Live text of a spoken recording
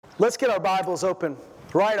Let's get our Bibles open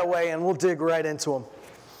right away and we'll dig right into them.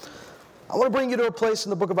 I want to bring you to a place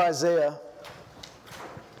in the book of Isaiah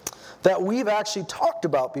that we've actually talked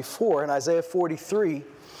about before in Isaiah 43.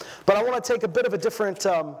 But I want to take a bit of a different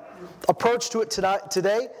approach to it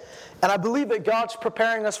today. And I believe that God's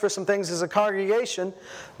preparing us for some things as a congregation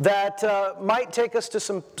that might take us to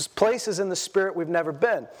some places in the Spirit we've never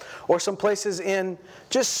been. Or some places in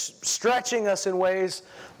just stretching us in ways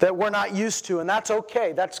that we're not used to. And that's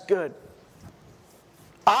okay. That's good.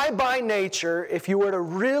 I, by nature, if you were to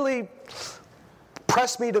really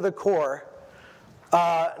press me to the core,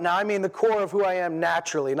 now I mean the core of who I am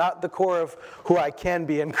naturally, not the core of who I can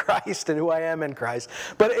be in Christ and who I am in Christ.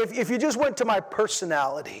 But if you just went to my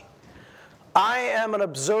personality, I am an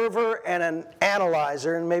observer and an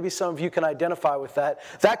analyzer, and maybe some of you can identify with that.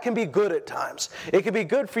 That can be good at times. It can be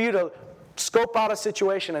good for you to scope out a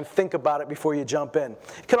situation and think about it before you jump in.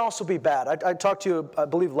 It can also be bad. I talked to you, I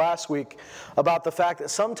believe, last week about the fact that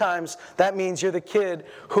sometimes that means you're the kid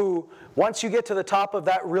who, once you get to the top of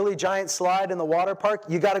that really giant slide in the water park,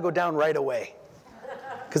 you got to go down right away.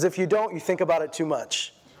 Because if you don't, you think about it too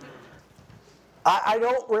much. I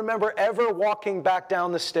don't remember ever walking back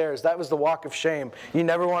down the stairs. That was the walk of shame. You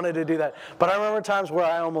never wanted to do that. But I remember times where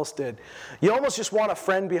I almost did. You almost just want a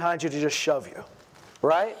friend behind you to just shove you,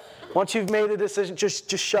 right? Once you've made a decision, just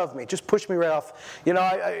shove me. Just push me right off. You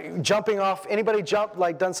know, jumping off. Anybody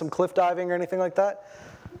done some cliff diving or anything like that?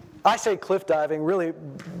 I say cliff diving. Really,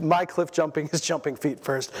 my cliff jumping is jumping feet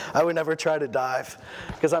first. I would never try to dive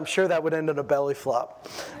because I'm sure that would end in a belly flop.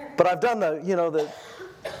 But I've done the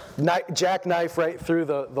jackknife right through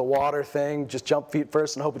the water thing, just jump feet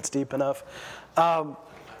first and hope it's deep enough.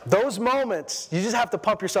 Those moments, you just have to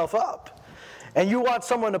pump yourself up. And you want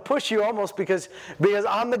someone to push you almost because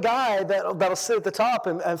I'm the guy that'll sit at the top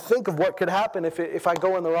and think of what could happen if I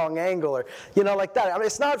go in the wrong angle or, like that. I mean,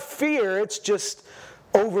 it's not fear, it's just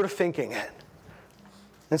overthinking it.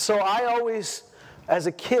 And so as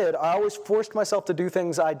a kid, I always forced myself to do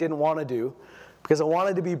things I didn't want to do because I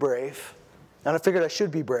wanted to be brave. And I figured I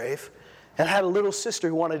should be brave. And I had a little sister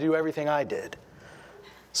who wanted to do everything I did.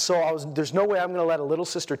 So there's no way I'm going to let a little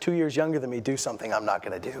sister 2 years younger than me do something I'm not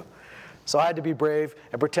going to do. So I had to be brave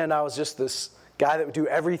and pretend I was just this guy that would do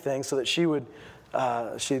everything so that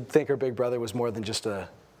she'd think her big brother was more than just a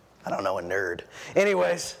nerd.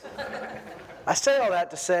 Anyways, I say all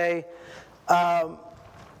that to say,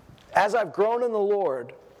 as I've grown in the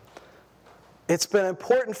Lord, it's been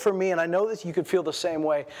important for me, and I know that you could feel the same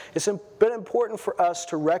way, it's been important for us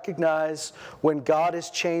to recognize when God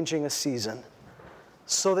is changing a season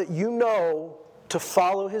so that you know to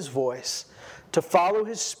follow His voice, to follow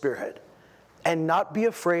His Spirit, and not be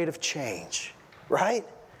afraid of change, right?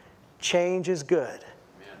 Change is good.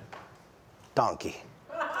 Amen. Donkey.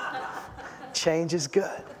 Change is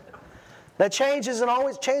good. Now change isn't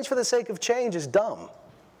always, change for the sake of change is dumb,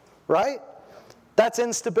 right? That's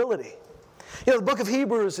instability. The book of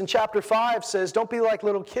Hebrews in chapter 5 says, don't be like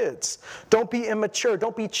little kids. Don't be immature.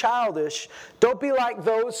 Don't be childish. Don't be like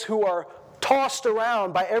those who are tossed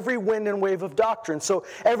around by every wind and wave of doctrine. So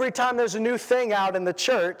every time there's a new thing out in the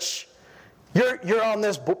church, you're on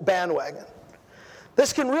this bandwagon.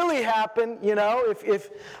 This can really happen, if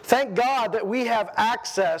thank God that we have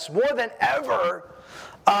access more than ever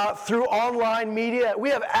through online media. We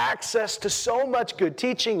have access to so much good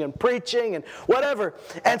teaching and preaching and whatever.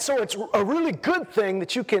 And so it's a really good thing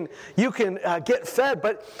that you can get fed.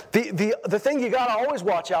 But the thing you got to always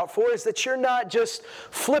watch out for is that you're not just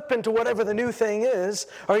flipping to whatever the new thing is,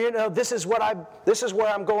 or this is where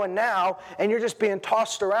I'm going now, and you're just being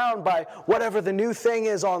tossed around by whatever the new thing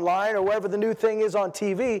is online or whatever the new thing is on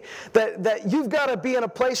TV. That you've got to be in a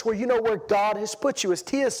place where you know where God has put you. As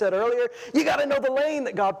Tia said earlier, you got to know the lane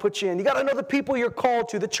that God put you in. You got to know the people you're called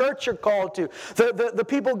to, the church you're called to, the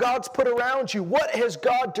people God's put around you. What has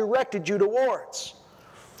God directed you towards?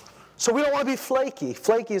 So we don't want to be flaky.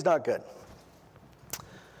 Flaky is not good.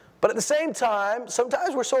 But at the same time,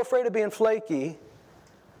 sometimes we're so afraid of being flaky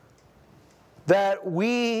that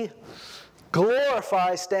we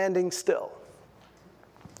glorify standing still.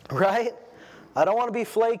 Right? I don't want to be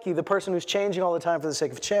flaky, the person who's changing all the time for the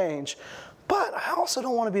sake of change. But I also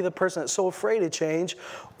don't want to be the person that's so afraid of change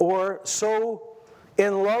or so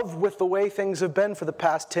in love with the way things have been for the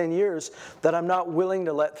past 10 years that I'm not willing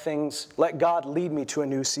to let God lead me to a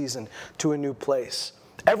new season, to a new place.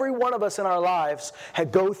 Every one of us in our lives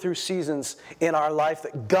had go through seasons in our life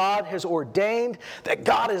that God has ordained, that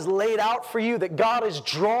God has laid out for you, that God is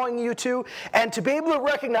drawing you to, and to be able to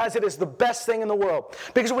recognize it is the best thing in the world.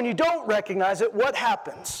 Because when you don't recognize it, what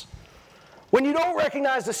happens? When you don't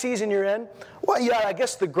recognize the season you're in, well, yeah, I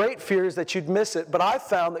guess the great fear is that you'd miss it, but I've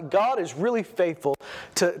found that God is really faithful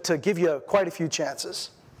to give you quite a few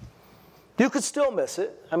chances. You could still miss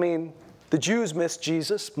it. I mean, the Jews missed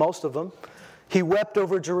Jesus, most of them. He wept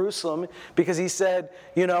over Jerusalem because he said,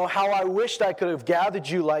 you know, how I wished I could have gathered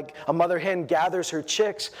you like a mother hen gathers her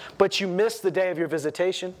chicks, but you missed the day of your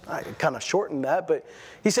visitation. I kind of shortened that, but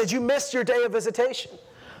he said, you missed your day of visitation.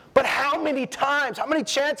 But how many times, how many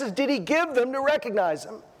chances did he give them to recognize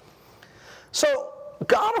him? So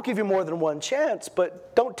God will give you more than one chance,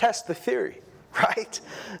 but don't test the theory, right?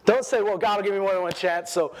 Don't say, well, God will give me more than one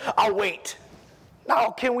chance, so I'll wait.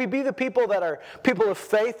 Now, can we be the people that are people of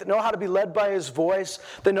faith, that know how to be led by his voice,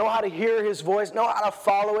 that know how to hear his voice, know how to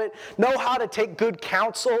follow it, know how to take good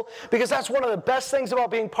counsel? Because that's one of the best things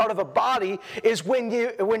about being part of a body is when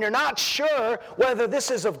you're not sure whether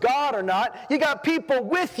this is of God or not, you got people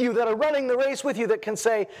with you that are running the race with you that can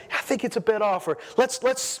say, I think it's a bit off, or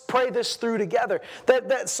let's pray this through together.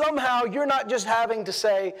 That somehow you're not just having to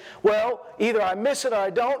say, well, either I miss it or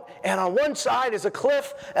I don't, and on one side is a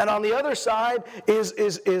cliff, and on the other side is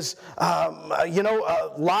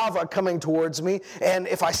lava coming towards me, and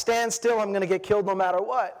if I stand still, I'm going to get killed no matter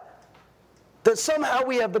what. That somehow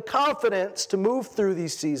we have the confidence to move through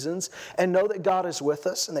these seasons and know that God is with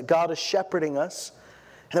us and that God is shepherding us,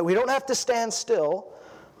 and that we don't have to stand still,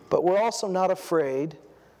 but we're also not afraid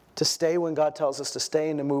to stay when God tells us to stay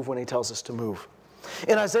and to move when he tells us to move.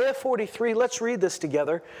 In Isaiah 43, let's read this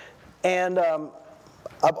together, and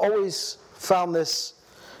I've always found this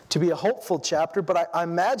to be a hopeful chapter, but I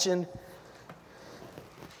imagine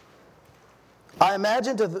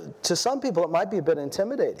to some people it might be a bit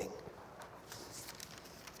intimidating.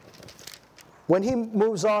 When he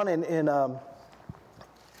moves on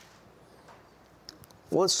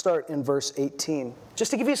let's start in verse 18.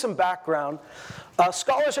 Just to give you some background,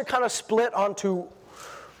 scholars are kind of split onto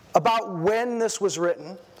about when this was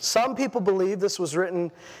written. Some people believe this was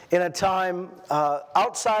written in a time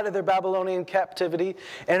outside of their Babylonian captivity,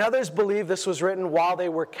 and others believe this was written while they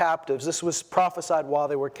were captives. This was prophesied while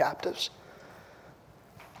they were captives.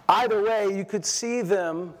 Either way, you could see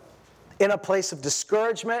them in a place of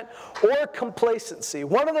discouragement or complacency.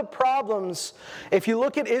 One of the problems, if you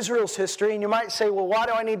look at Israel's history, and you might say, well, why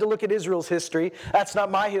do I need to look at Israel's history? That's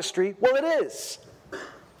not my history. Well, it is.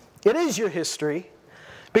 It is your history.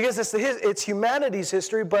 Because it's humanity's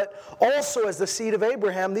history, but also as the seed of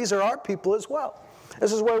Abraham, these are our people as well.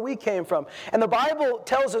 This is where we came from. And the Bible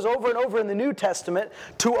tells us over and over in the New Testament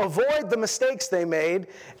to avoid the mistakes they made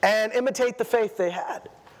and imitate the faith they had.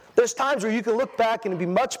 There's times where you can look back and it'd be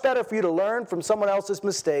much better for you to learn from someone else's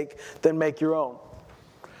mistake than make your own.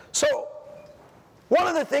 So, one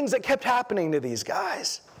of the things that kept happening to these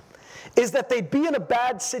guys is that they'd be in a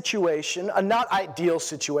bad situation, a not ideal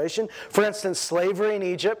situation, for instance, slavery in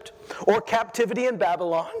Egypt or captivity in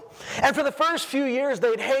Babylon. And for the first few years,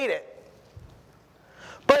 they'd hate it.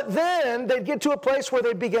 But then they'd get to a place where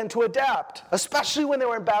they'd begin to adapt, especially when they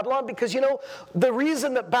were in Babylon, because, the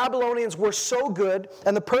reason that Babylonians were so good,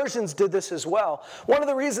 and the Persians did this as well, one of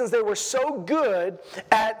the reasons they were so good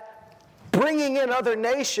at bringing in other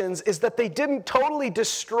nations is that they didn't totally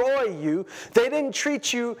destroy you. They didn't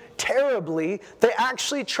treat you terribly. They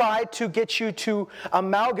actually tried to get you to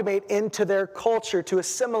amalgamate into their culture, to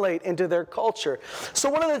assimilate into their culture. So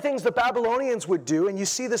one of the things the Babylonians would do, and you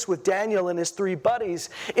see this with Daniel and his three buddies,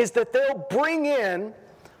 is that they'll bring in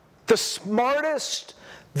the smartest,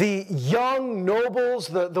 the young nobles,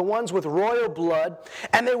 the ones with royal blood,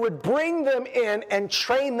 and they would bring them in and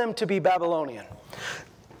train them to be Babylonian.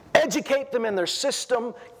 Educate them in their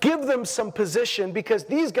system, give them some position, because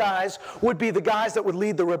these guys would be the guys that would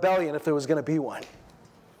lead the rebellion if there was going to be one.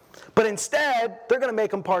 But instead, they're going to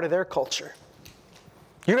make them part of their culture.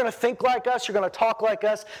 You're going to think like us, you're going to talk like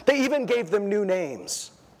us. They even gave them new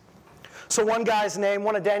names. So one guy's name,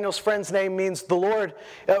 one of Daniel's friends' name means the Lord,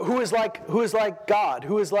 who is like God,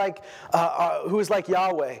 who is like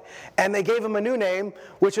Yahweh. And they gave him a new name,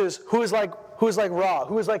 which is who is like Ra,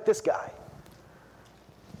 who is like this guy.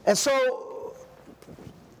 And so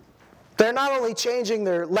they're not only changing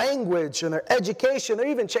their language and their education, they're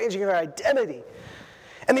even changing their identity.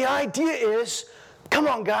 And the idea is, come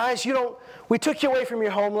on guys, we took you away from your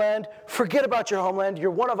homeland, forget about your homeland, you're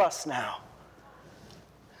one of us now.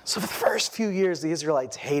 So for the first few years, the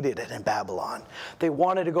Israelites hated it in Babylon. They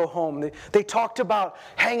wanted to go home. They talked about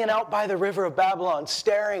hanging out by the river of Babylon,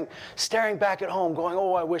 staring back at home, going,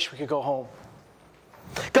 oh, I wish we could go home.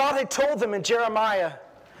 God had told them in Jeremiah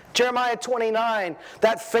Jeremiah 29,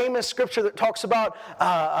 that famous scripture that talks about,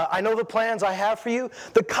 I know the plans I have for you.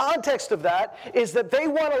 The context of that is that they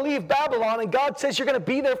want to leave Babylon, and God says you're going to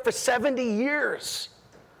be there for 70 years.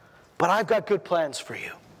 But I've got good plans for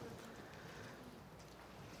you.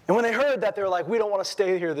 And when they heard that, they were like, we don't want to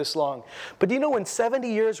stay here this long. But do you know when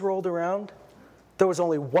 70 years rolled around, there was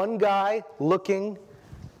only one guy looking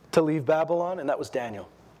to leave Babylon, and that was Daniel.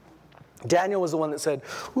 Daniel was the one that said,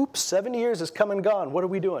 oops, 70 years is come and gone. What are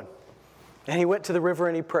we doing? And he went to the river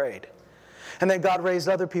and he prayed. And then God raised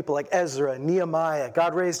other people like Ezra, Nehemiah.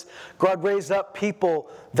 God raised up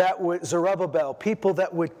people that would, Zerubbabel, people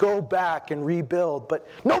that would go back and rebuild. But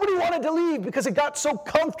nobody wanted to leave because it got so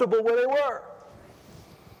comfortable where they were.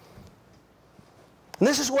 And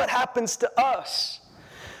this is what happens to us.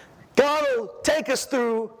 God will take us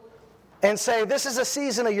through and say, this is a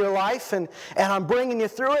season of your life, and I'm bringing you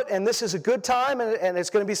through it, and this is a good time, and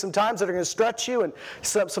it's going to be some times that are going to stretch you, and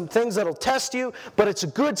some things that will test you, but it's a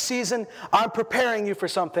good season. I'm preparing you for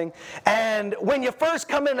something. And when you first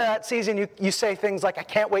come into that season, you say things like, I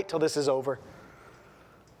can't wait till this is over.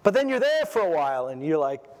 But then you're there for a while, and you're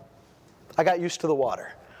like, I got used to the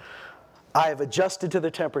water. I have adjusted to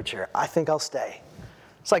the temperature. I think I'll stay.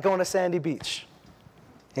 It's like going to Sandy Beach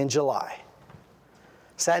in July.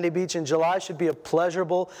 Sandy Beach in July should be a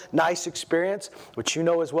pleasurable, nice experience, which you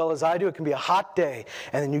know as well as I do. It can be a hot day,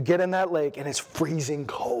 and then you get in that lake, and it's freezing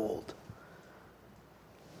cold.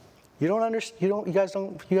 You don't understand? You guys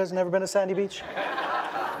have never been to Sandy Beach?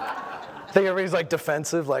 I think everybody's like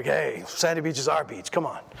defensive, like, hey, Sandy Beach is our beach. Come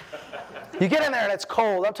on. You get in there and it's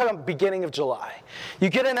cold. I'm talking about beginning of July. You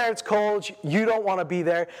get in there, it's cold. You don't want to be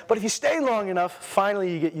there. But if you stay long enough,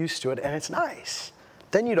 finally you get used to it, and it's nice.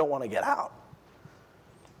 Then you don't want to get out.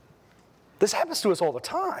 This happens to us all the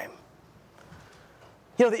time.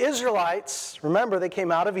 You know, the Israelites, remember, they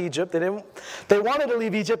came out of Egypt. They wanted to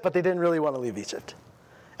leave Egypt, but they didn't really want to leave Egypt.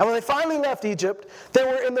 And when they finally left Egypt, they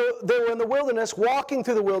were in the wilderness, walking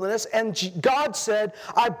through the wilderness, and God said,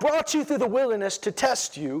 I brought you through the wilderness to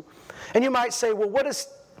test you. And you might say, well, what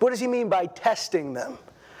does he mean by testing them?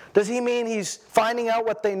 Does he mean he's finding out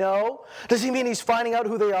what they know? Does he mean he's finding out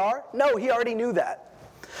who they are? No, he already knew that.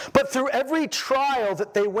 But through every trial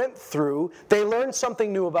that they went through, they learned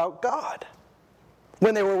something new about God.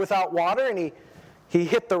 When they were without water and he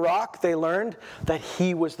hit the rock, they learned that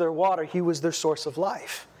he was their water. He was their source of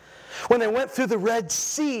life. When they went through the Red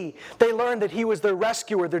Sea, they learned that he was their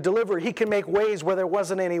rescuer, their deliverer. He can make ways where there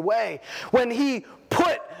wasn't any way. When he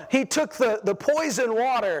took the poison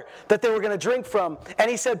water that they were going to drink from, and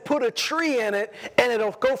he said, put a tree in it, and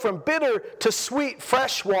it'll go from bitter to sweet,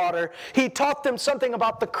 fresh water. He taught them something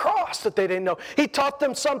about the cross that they didn't know. He taught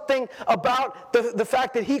them something about the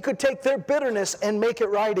fact that he could take their bitterness and make it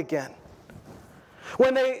right again.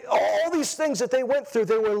 All these things that they went through,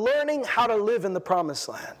 they were learning how to live in the promised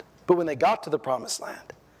land. But when they got to the promised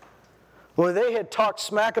land, when they had talked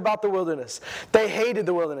smack about the wilderness, they hated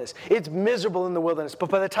the wilderness. It's miserable in the wilderness. But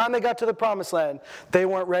by the time they got to the promised land, they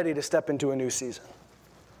weren't ready to step into a new season.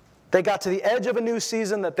 They got to the edge of a new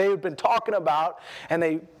season that they had been talking about, and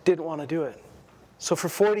they didn't want to do it. So for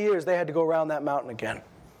 40 years, they had to go around that mountain again.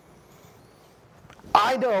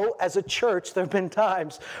 I know as a church, there have been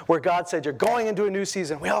times where God said, you're going into a new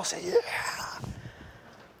season. We all say, yeah.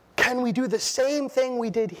 Can we do the same thing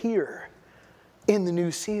we did here in the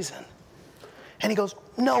new season? And he goes,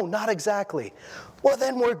 no, not exactly. Well,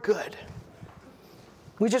 then we're good.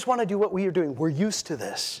 We just want to do what we are doing. We're used to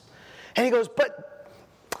this. And he goes, but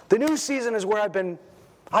the new season is where I've been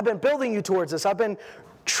building you towards this. I've been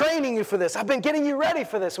training you for this. I've been getting you ready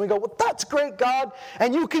for this. And we go, well, that's great, God.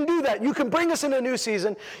 And you can do that. You can bring us into a new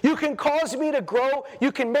season. You can cause me to grow.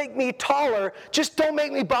 You can make me taller. Just don't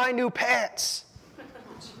make me buy new pants.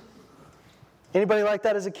 Anybody like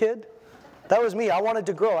that as a kid? That was me. I wanted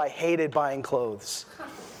to grow. I hated buying clothes.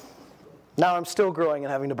 Now I'm still growing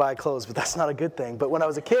and having to buy clothes, but that's not a good thing. But when I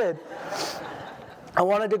was a kid, I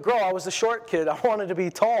wanted to grow. I was a short kid. I wanted to be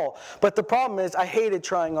tall. But the problem is I hated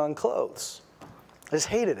trying on clothes. I just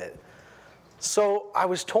hated it. So I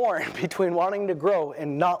was torn between wanting to grow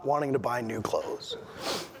and not wanting to buy new clothes.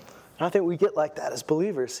 And I think we get like that as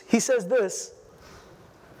believers. He says this.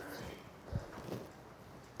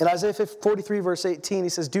 In Isaiah 43, verse 18, he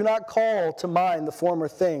says, do not call to mind the former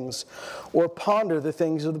things or ponder the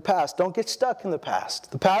things of the past. Don't get stuck in the past.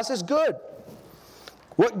 The past is good.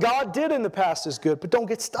 What God did in the past is good, but don't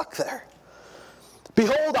get stuck there.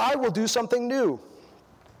 Behold, I will do something new.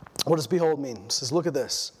 What does behold mean? It says, look at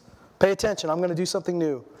this. Pay attention. I'm going to do something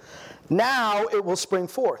new. Now it will spring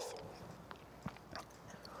forth.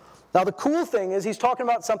 Now the cool thing is he's talking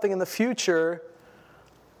about something in the future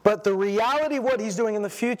But the reality of what he's doing in the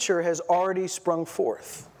future has already sprung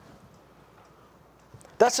forth.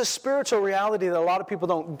 That's a spiritual reality that a lot of people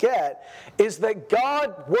don't get, is that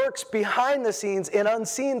God works behind the scenes in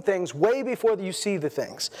unseen things way before you see the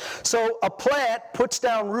things. So a plant puts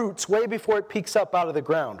down roots way before it peeks up out of the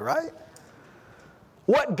ground, right?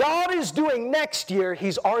 What God is doing next year,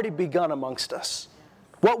 he's already begun amongst us.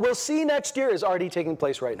 What we'll see next year is already taking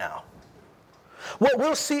place right now. What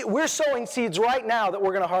we'll see, we're sowing seeds right now that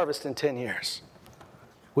we're going to harvest in 10 years.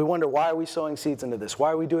 We wonder, why are we sowing seeds into this? Why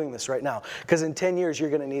are we doing this right now? Because in 10 years, you're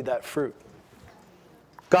going to need that fruit.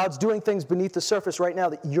 God's doing things beneath the surface right now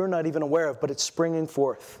that you're not even aware of, but it's springing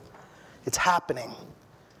forth. It's happening.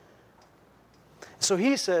 So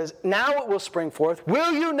he says, now it will spring forth.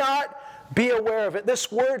 Will you not be aware of it? This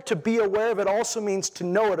word, to be aware of it, also means to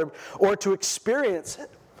know it or to experience it.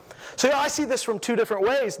 So I see this from two different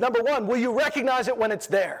ways. Number one, will you recognize it when it's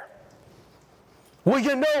there? Will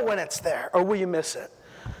you know when it's there, or will you miss it?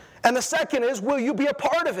 And the second is, will you be a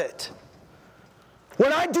part of it?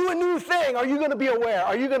 When I do a new thing, are you going to be aware?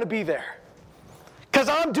 Are you going to be there? Because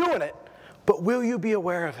I'm doing it, but will you be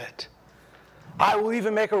aware of it? I will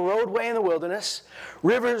even make a roadway in the wilderness,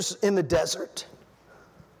 rivers in the desert.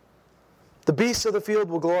 The beasts of the field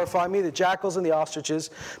will glorify me, the jackals and the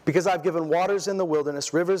ostriches, because I've given waters in the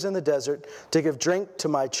wilderness, rivers in the desert, to give drink to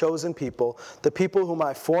my chosen people. The people whom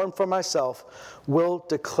I formed for myself will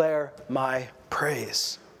declare my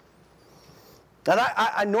praise. And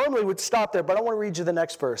I normally would stop there, but I want to read you the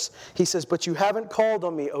next verse. He says, but you haven't called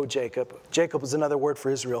on me, O Jacob. Jacob is another word for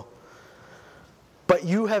Israel. But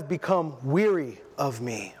you have become weary of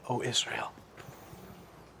me, O Israel.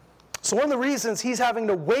 So one of the reasons he's having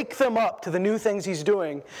to wake them up to the new things he's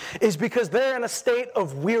doing is because they're in a state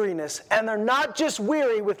of weariness. And they're not just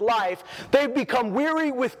weary with life, they've become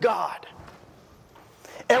weary with God.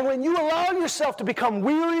 And when you allow yourself to become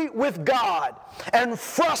weary with God and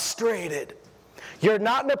frustrated, you're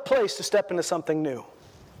not in a place to step into something new.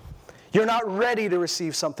 You're not ready to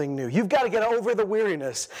receive something new. You've got to get over the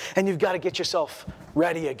weariness, and you've got to get yourself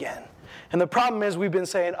ready again. And the problem is, we've been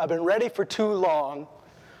saying, I've been ready for too long.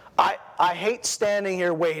 I hate standing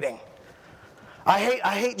here waiting. I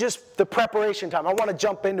hate just the preparation time. I want to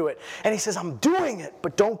jump into it. And he says, I'm doing it,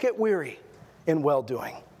 but don't get weary in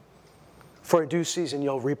well-doing. For in due season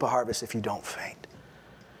you'll reap a harvest if you don't faint.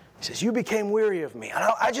 He says, you became weary of me. And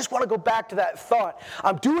I just want to go back to that thought.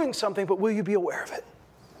 I'm doing something, but will you be aware of it?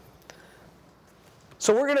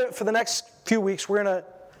 So we're going to, for the next few weeks, we're going to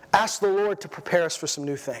ask the Lord to prepare us for some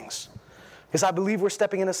new things. Because I believe we're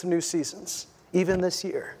stepping into some new seasons, even this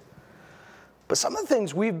year. But some of the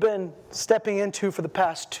things we've been stepping into for the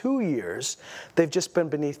past 2 years, they've just been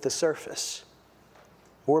beneath the surface.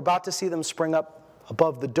 We're about to see them spring up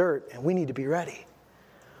above the dirt, and we need to be ready.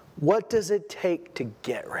 What does it take to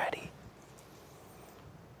get ready?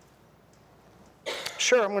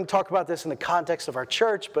 Sure, I'm going to talk about this in the context of our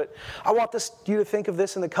church, but I want you to think of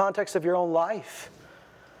this in the context of your own life.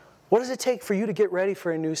 What does it take for you to get ready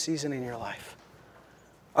for a new season in your life?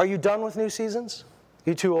 Are you done with new seasons?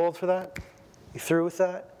 You too old for that? You through with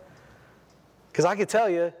that? Because I can tell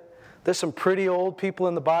you, there's some pretty old people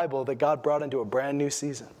in the Bible that God brought into a brand new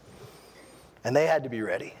season. And they had to be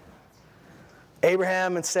ready.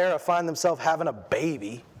 Abraham and Sarah find themselves having a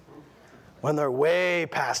baby when they're way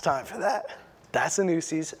past time for that. That's a new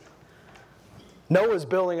season. Noah's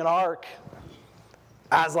building an ark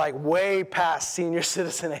as like way past senior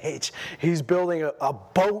citizen age. He's building a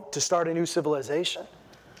boat to start a new civilization.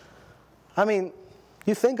 I mean,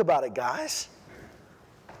 you think about it, guys.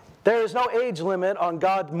 There is no age limit on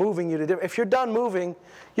God moving you to different. If you're done moving,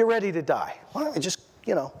 you're ready to die. Why don't you just,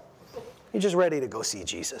 you're just ready to go see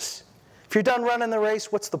Jesus. If you're done running the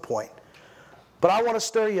race, what's the point? But I want to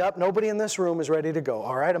stir you up. Nobody in this room is ready to go.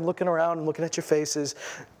 All right, I'm looking around, I'm looking at your faces.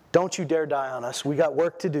 Don't you dare die on us. We got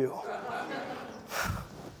work to do.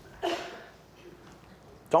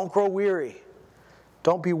 Don't grow weary.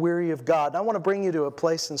 Don't be weary of God. And I want to bring you to a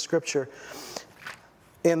place in Scripture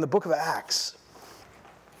in the book of Acts.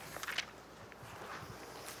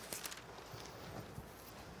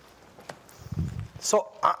 So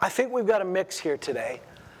I think we've got a mix here today.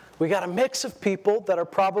 We got a mix of people that are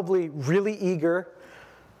probably really eager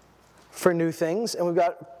for new things, and we've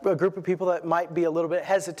got a group of people that might be a little bit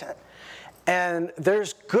hesitant. And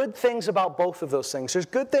there's good things about both of those things. There's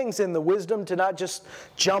good things in the wisdom to not just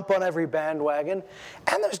jump on every bandwagon,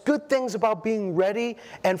 and there's good things about being ready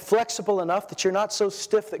and flexible enough that you're not so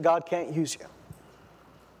stiff that God can't use you.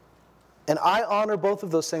 And I honor both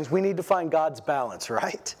of those things. We need to find God's balance,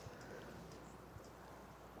 right?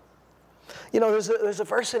 There's a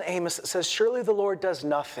verse in Amos that says, surely the Lord does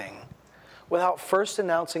nothing without first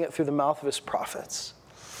announcing it through the mouth of his prophets.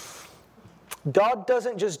 God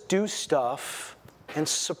doesn't just do stuff and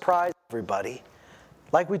surprise everybody.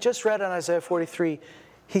 Like we just read in Isaiah 43,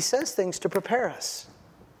 he says things to prepare us.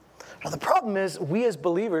 Now the problem is, we as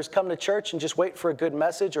believers come to church and just wait for a good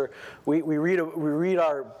message, or we read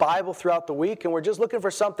our Bible throughout the week, and we're just looking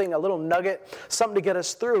for something, a little nugget, something to get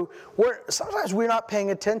us through. Sometimes we're not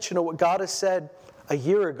paying attention to what God has said a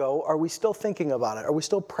year ago. Are we still thinking about it? Are we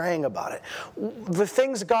still praying about it? The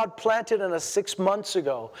things God planted in us 6 months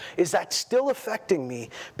ago, is that still affecting me?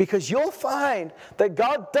 Because you'll find that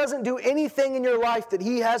God doesn't do anything in your life that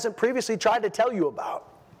he hasn't previously tried to tell you about.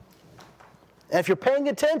 And if you're paying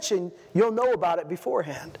attention, you'll know about it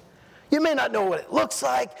beforehand. You may not know what it looks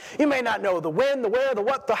like. You may not know the when, the where, the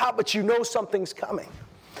what, the how, but you know something's coming.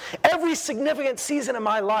 Every significant season in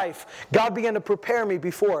my life, God began to prepare me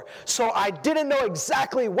before. So I didn't know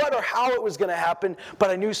exactly what or how it was going to happen, but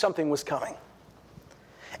I knew something was coming.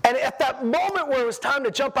 And at that moment where it was time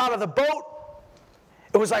to jump out of the boat,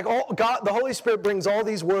 it was like God, the Holy Spirit brings all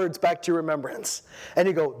these words back to your remembrance. And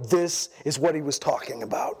you go, this is what he was talking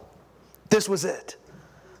about. This was it.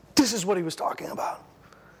 This is what he was talking about.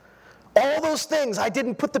 All those things, I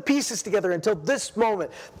didn't put the pieces together until this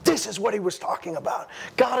moment. This is what he was talking about.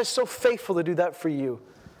 God is so faithful to do that for you.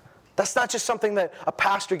 That's not just something that a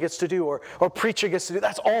pastor gets to do or a preacher gets to do.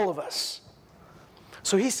 That's all of us.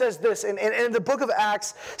 So he says this, and in the book of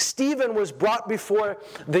Acts, Stephen was brought before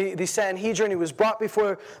the Sanhedrin. He was brought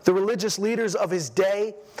before the religious leaders of his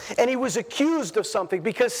day, and he was accused of something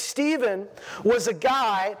because Stephen was a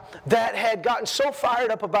guy that had gotten so fired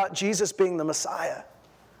up about Jesus being the Messiah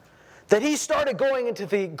that he started going into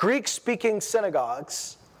the Greek-speaking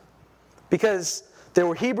synagogues, because there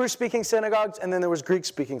were Hebrew-speaking synagogues and then there was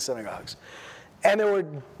Greek-speaking synagogues. And there were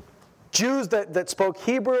Jews that spoke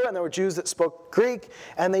Hebrew, and there were Jews that spoke Greek,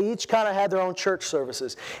 and they each kind of had their own church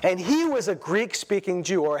services. And he was a Greek-speaking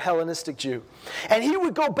Jew, or a Hellenistic Jew. And he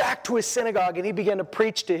would go back to his synagogue, and he began to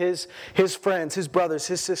preach to his friends, his brothers,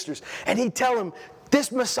 his sisters. And he'd tell them,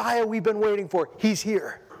 this Messiah we've been waiting for, he's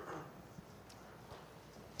here.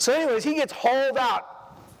 So anyways, he gets hauled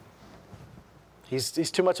out. He's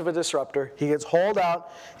too much of a disruptor. He gets hauled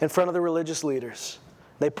out in front of the religious leaders.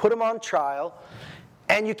 They put him on trial.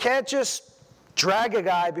 And you can't just drag a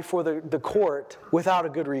guy before the court without a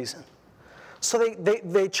good reason. So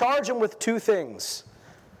they charge him with two things.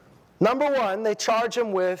 Number one, they charge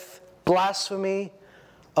him with blasphemy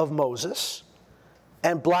of Moses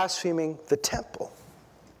and blaspheming the temple.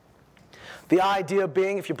 The idea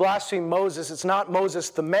being, if you blaspheme Moses, it's not Moses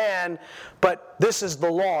the man, but this is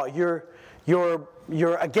the law. You're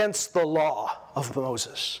against the law of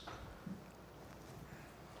Moses.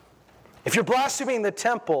 If you're blaspheming the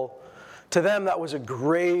temple, to them that was a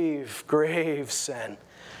grave, grave sin.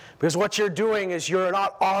 Because what you're doing is you're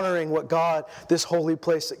not honoring what God, this holy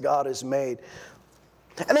place that God has made.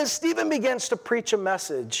 And then Stephen begins to preach a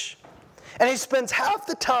message. And he spends half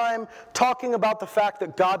the time talking about the fact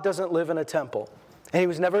that God doesn't live in a temple. And he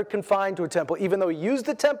was never confined to a temple. Even though he used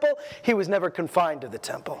the temple, he was never confined to the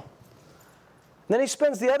temple. And then he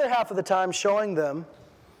spends the other half of the time showing them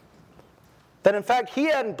that in fact he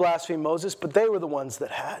hadn't blasphemed Moses, but they were the ones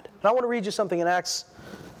that had. And I want to read you something in Acts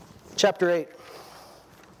chapter 8.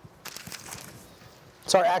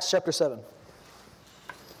 Sorry, Acts chapter 7.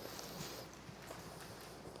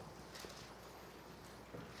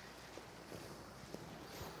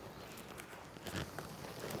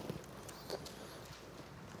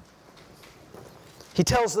 He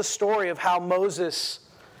tells the story of how Moses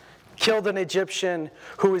killed an Egyptian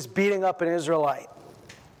who was beating up an Israelite.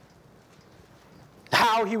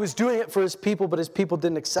 How he was doing it for his people, but his people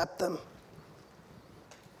didn't accept them.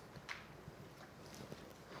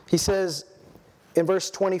 He says in verse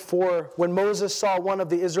 24, when Moses saw one of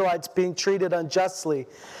the Israelites being treated unjustly,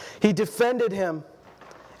 he defended him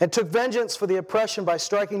and took vengeance for the oppression by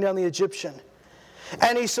striking down the Egyptian.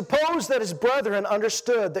 And he supposed that his brethren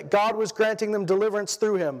understood that God was granting them deliverance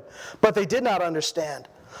through him, but they did not understand.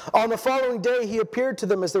 On the following day he appeared to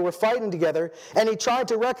them as they were fighting together, and he tried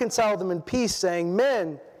to reconcile them in peace, saying,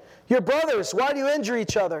 men, you're brothers, why do you injure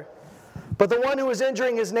each other? But the one who was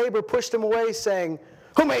injuring his neighbor pushed him away, saying,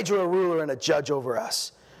 who made you a ruler and a judge over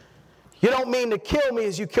us? You don't mean to kill me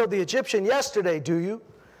as you killed the Egyptian yesterday, do you?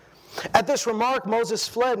 At this remark, Moses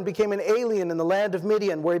fled and became an alien in the land of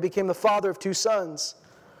Midian, where he became the father of 2 sons.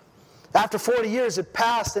 After 40 years had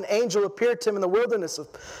passed, an angel appeared to him in the wilderness of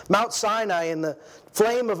Mount Sinai in the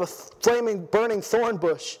flame of a flaming, burning thorn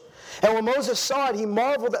bush. And when Moses saw it, he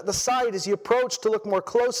marveled at the sight as he approached to look more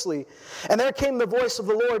closely. And there came the voice of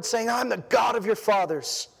the Lord saying, I'm the God of your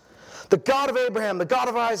fathers, the God of Abraham, the God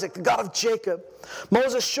of Isaac, the God of Jacob.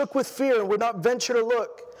 Moses shook with fear and would not venture to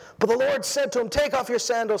look. But the Lord said to him, take off your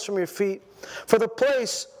sandals from your feet, for the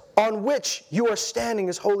place on which you are standing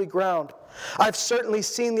is holy ground. I've certainly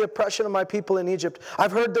seen the oppression of my people in Egypt.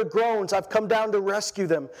 I've heard their groans. I've come down to rescue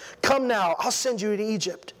them. Come now, I'll send you to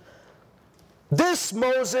Egypt. This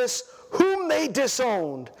Moses, whom they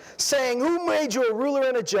disowned, saying, who made you a ruler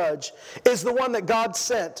and a judge, is the one that God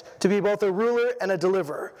sent to be both a ruler and a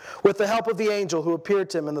deliverer, with the help of the angel who appeared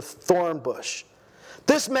to him in the thorn bush.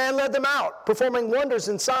 This man led them out, performing wonders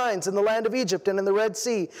and signs in the land of Egypt and in the Red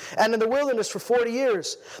Sea and in the wilderness for 40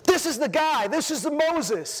 years. This is the guy, this is the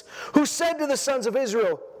Moses, who said to the sons of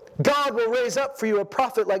Israel, God will raise up for you a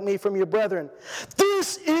prophet like me from your brethren.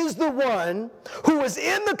 This is the one who was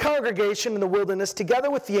in the congregation in the wilderness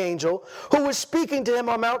together with the angel who was speaking to him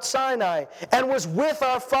on Mount Sinai and was with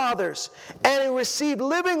our fathers, and he received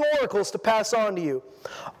living oracles to pass on to you.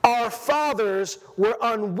 Our fathers were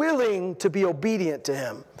unwilling to be obedient to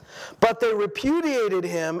him, but they repudiated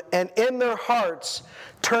him and in their hearts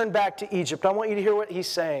turned back to Egypt. I want you to hear what he's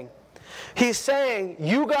saying. He's saying,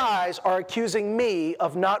 you guys are accusing me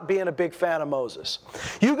of not being a big fan of Moses.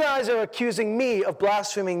 You guys are accusing me of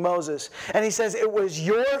blaspheming Moses. And he says, it was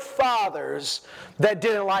your fathers that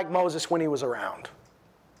didn't like Moses when he was around.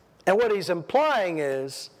 And what he's implying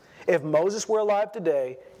is, if Moses were alive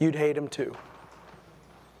today, you'd hate him too.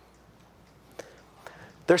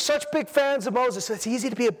 They're such big fans of Moses, so it's easy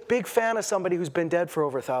to be a big fan of somebody who's been dead for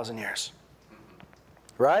over 1,000 years.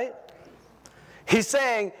 Right? He's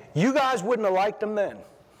saying, you guys wouldn't have liked him then.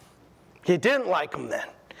 You didn't like him then.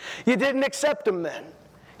 You didn't accept him then.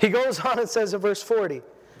 He goes on and says in verse 40,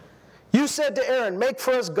 you said to Aaron, make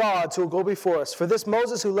for us gods who will go before us. For this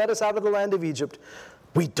Moses who led us out of the land of Egypt,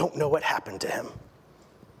 we don't know what happened to him.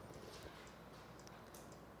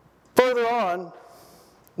 Further on,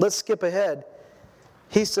 let's skip ahead.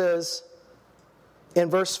 He says in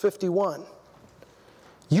verse 51,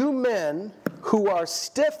 you men who are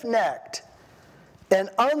stiff-necked and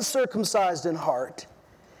uncircumcised in heart,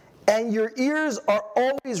 and your ears are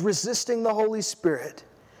always resisting the Holy Spirit,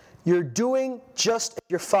 you're doing just as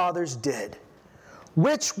your fathers did.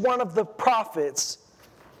 Which one of the prophets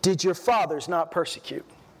did your fathers not persecute?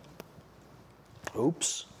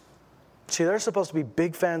 Oops. See, they're supposed to be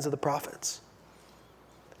big fans of the prophets.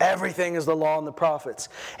 Everything is the law and the prophets.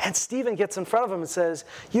 And Stephen gets in front of them and says,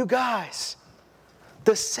 you guys,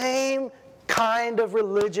 the same kind of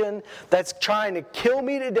religion that's trying to kill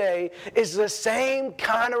me today is the same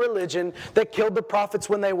kind of religion that killed the prophets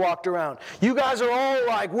when they walked around. You guys are all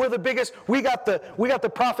like, we're the biggest. We got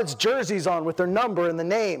the prophets' jerseys on with their number and the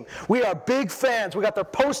name. We are big fans. We got their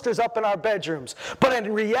posters up in our bedrooms. But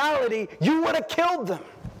in reality, you would have killed them.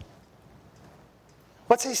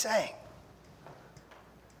 What's he saying?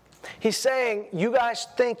 He's saying, you guys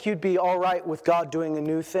think you'd be all right with God doing a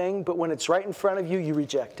new thing, but when it's right in front of you, you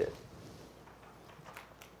reject it.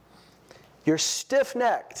 You're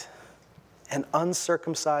stiff-necked and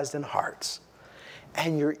uncircumcised in hearts,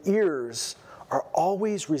 and your ears are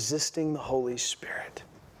always resisting the Holy Spirit.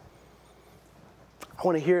 I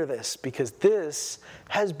want to hear this because this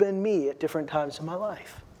has been me at different times in my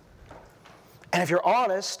life. And if you're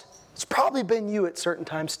honest, it's probably been you at certain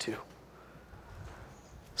times too.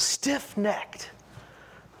 Stiff-necked.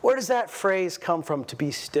 Where does that phrase come from, to be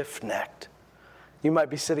stiff-necked? You might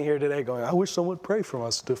be sitting here today going, I wish someone would pray for my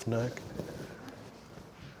stiff neck.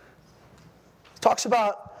 It talks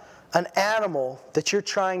about an animal that you're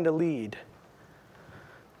trying to lead.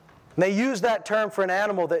 And they use that term for an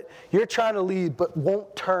animal that you're trying to lead but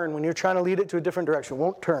won't turn when you're trying to lead it to a different direction.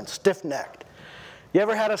 Won't turn, stiff-necked. You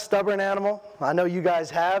ever had a stubborn animal? I know you guys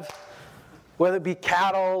have. Whether it be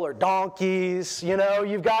cattle or donkeys,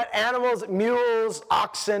 you've got animals, mules,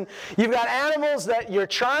 oxen. You've got animals that you're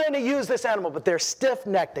trying to use this animal, but they're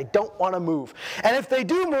stiff-necked. They don't want to move. And if they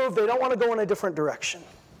do move, they don't want to go in a different direction.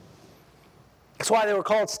 That's why they were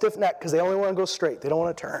called stiff-necked, because they only want to go straight. They don't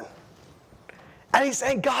want to turn. And he's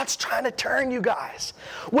saying, God's trying to turn you guys.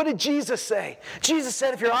 What did Jesus say? Jesus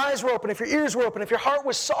said, if your eyes were open, if your ears were open, if your heart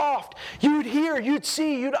was soft, you'd hear, you'd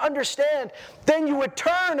see, you'd understand. Then you would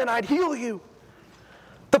turn and I'd heal you.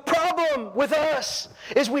 The problem with us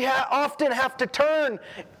is we often have to turn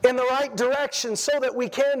in the right direction so that we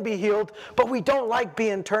can be healed, but we don't like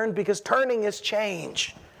being turned because turning is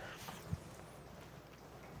change.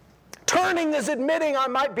 Turning is admitting I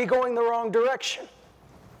might be going the wrong direction.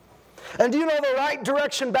 And do you know the right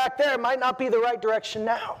direction back there might not be the right direction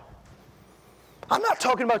now? I'm not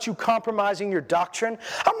talking about you compromising your doctrine.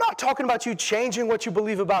 I'm not talking about you changing what you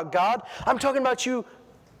believe about God. I'm talking about you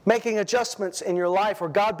making adjustments in your life or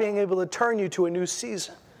God being able to turn you to a new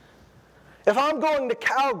season. If I'm going to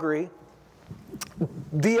Calgary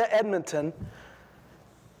via Edmonton,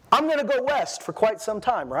 I'm going to go west for quite some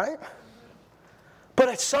time, right? But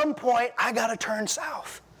at some point, I got to turn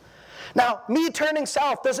south. Now, me turning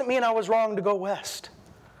south doesn't mean I was wrong to go west.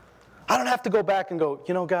 I don't have to go back and go,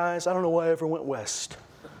 guys, I don't know why I ever went west.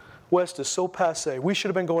 West is so passé. We should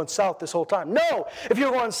have been going south this whole time. No, if you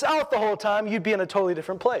were going south the whole time, you'd be in a totally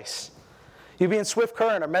different place. You'd be in Swift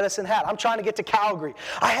Current or Medicine Hat. I'm trying to get to Calgary.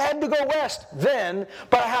 I had to go west then,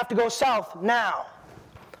 but I have to go south now.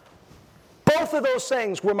 Both of those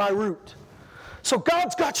things were my route. So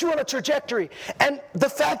God's got you on a trajectory. And the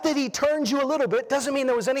fact that He turns you a little bit doesn't mean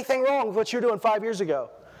there was anything wrong with what you were doing 5 years ago.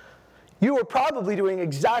 You were probably doing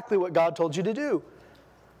exactly what God told you to do.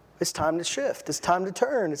 It's time to shift. It's time to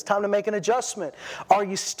turn. It's time to make an adjustment. Are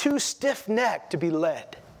you too stiff-necked to be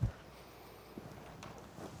led?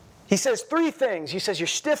 He says 3 things. He says you're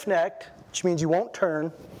stiff-necked, which means you won't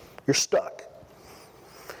turn. You're stuck.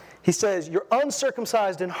 He says you're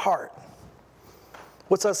uncircumcised in heart.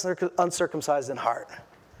 What's uncircumcised in heart?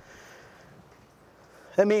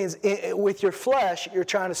 That means with your flesh, you're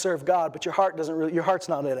trying to serve God, but your heart's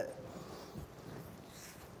not in it.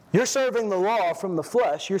 You're serving the law from the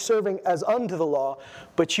flesh. You're serving as unto the law,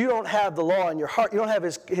 but you don't have the law in your heart. You don't have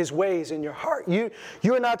His ways in your heart.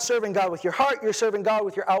 You're not serving God with your heart. You're serving God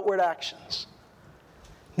with your outward actions.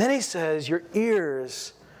 Then He says your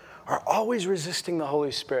ears are always resisting the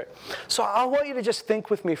Holy Spirit. So I want you to just think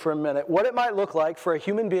with me for a minute what it might look like for a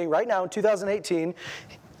human being right now in 2018.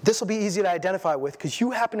 This will be easy to identify with because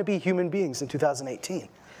you happen to be human beings in 2018.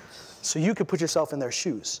 So you could put yourself in their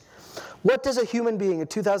shoes. What does a human being in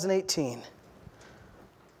 2018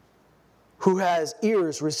 who has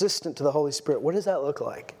ears resistant to the Holy Spirit, what does that look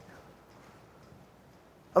like?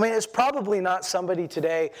 I mean, it's probably not somebody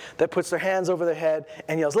today that puts their hands over their head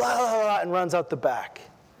and yells, la, la, la, and runs out the back.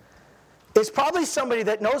 It's probably somebody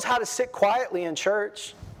that knows how to sit quietly in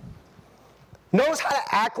church, knows how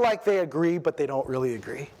to act like they agree, but they don't really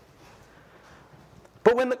agree.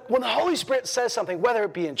 But when the Holy Spirit says something, whether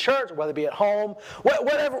it be in church, whether it be at home,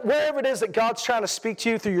 wherever it is that God's trying to speak to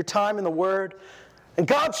you through your time in the Word, and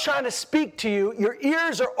God's trying to speak to you, your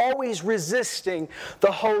ears are always resisting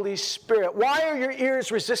the Holy Spirit. Why are your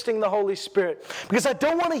ears resisting the Holy Spirit? Because I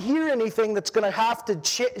don't want to hear anything that's going to have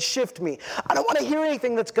to shift me. I don't want to hear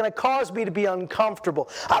anything that's going to cause me to be uncomfortable.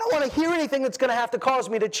 I don't want to hear anything that's going to have to cause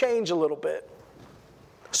me to change a little bit.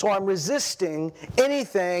 So I'm resisting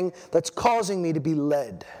anything that's causing me to be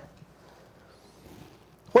led.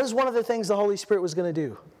 What is one of the things the Holy Spirit was going to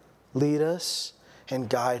do? Lead us and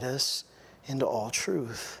guide us into all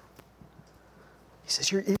truth. He says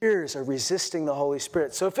your ears are resisting the Holy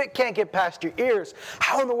Spirit. So if it can't get past your ears,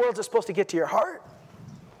 how in the world is it supposed to get to your heart?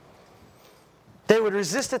 They would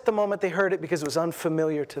resist it the moment they heard it because it was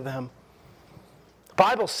unfamiliar to them. The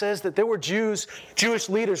Bible says that there were Jewish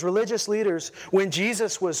leaders, religious leaders, when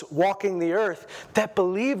Jesus was walking the earth that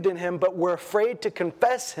believed in Him but were afraid to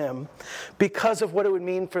confess Him because of what it would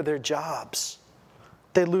mean for their jobs.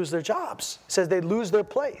 They'd lose their jobs. It says they'd lose their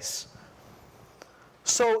place.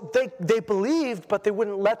 So they believed, but they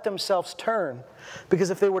wouldn't let themselves turn. Because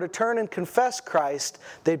if they were to turn and confess Christ,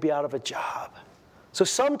 they'd be out of a job. So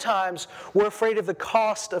sometimes we're afraid of the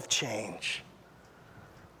cost of change.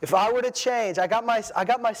 If I were to change, I got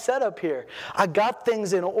my setup here. I got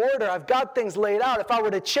things in order. I've got things laid out. If I were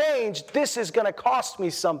to change, this is going to cost me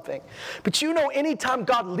something. But anytime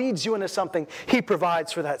God leads you into something, He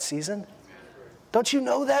provides for that season. Don't you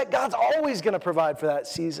know that? God's always going to provide for that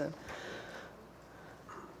season.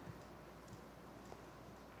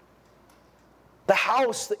 The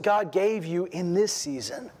house that God gave you in this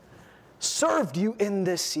season served you in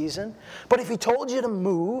this season. But if He told you to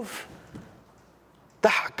move,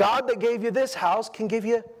 the God that gave you this house can give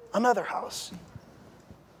you another house.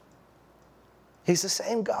 He's the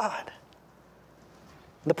same God.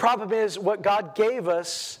 The problem is what God gave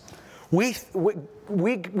us, we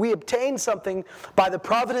obtained something by the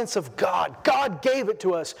providence of God. God gave it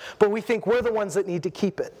to us, but we think we're the ones that need to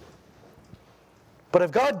keep it. But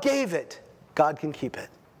if God gave it, God can keep it.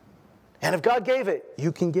 And if God gave it,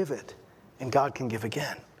 you can give it. And God can give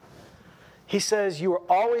again. He says you are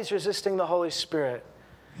always resisting the Holy Spirit.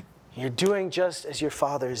 You're doing just as your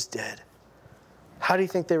fathers did. How do you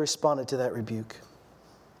think they responded to that rebuke?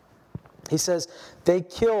 He says, they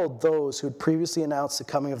killed those who had previously announced the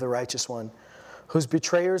coming of the righteous one, whose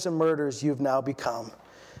betrayers and murderers you have now become.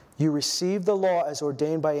 You received the law as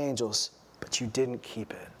ordained by angels, but you didn't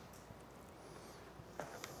keep it.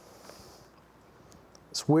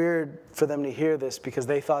 It's weird for them to hear this because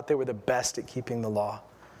they thought they were the best at keeping the law.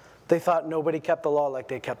 They thought nobody kept the law like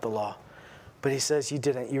they kept the law. But he says, you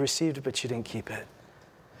didn't. You received it, but you didn't keep it.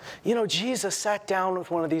 You know, Jesus sat down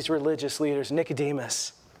with one of these religious leaders,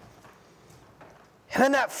 Nicodemus. And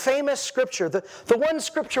in that famous scripture, the one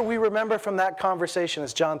scripture we remember from that conversation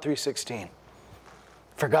is John 3:16.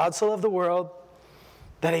 For God so loved the world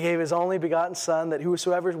that he gave his only begotten Son, that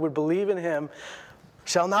whosoever would believe in him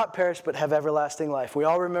shall not perish but have everlasting life. We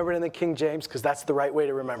all remember it in the King James because that's the right way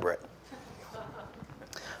to remember it.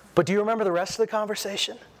 But do you remember the rest of the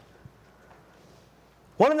conversation?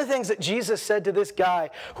 One of the things that Jesus said to this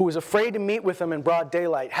guy who was afraid to meet with him in broad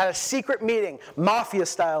daylight, had a secret meeting, mafia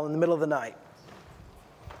style, in the middle of the night.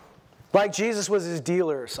 Like Jesus was his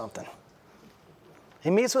dealer or something. He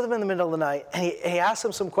meets with him in the middle of the night, and he asks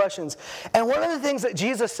him some questions. And one of the things that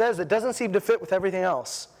Jesus says that doesn't seem to fit with everything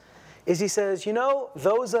else is he says, you know,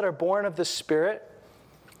 those that are born of the Spirit,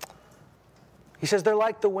 he says, they're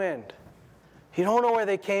like the wind. You don't know where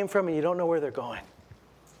they came from, and you don't know where they're going.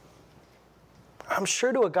 I'm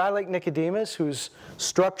sure to a guy like Nicodemus, who's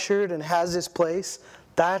structured and has his place,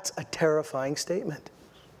 that's a terrifying statement.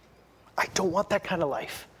 I don't want that kind of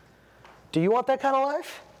life. Do you want that kind of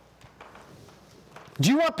life? Do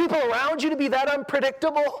you want people around you to be that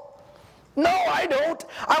unpredictable? No, I don't.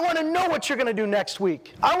 I want to know what you're going to do next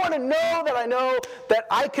week. I want to know that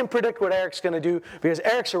I can predict what Eric's going to do because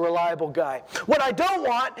Eric's a reliable guy. What I don't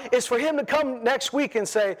want is for him to come next week and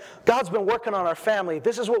say, God's been working on our family.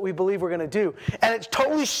 This is what we believe we're going to do. And it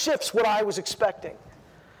totally shifts what I was expecting.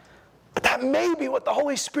 But that may be what the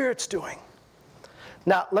Holy Spirit's doing.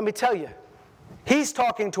 Now, let me tell you. He's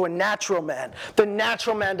talking to a natural man. The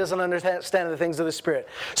natural man doesn't understand the things of the Spirit.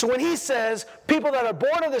 So when he says, people that are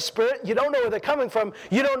born of the Spirit, you don't know where they're coming from,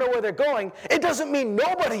 you don't know where they're going, it doesn't mean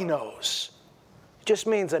nobody knows. It just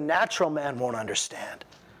means a natural man won't understand.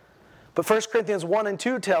 But 1 Corinthians 1 and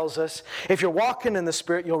 2 tells us, if you're walking in the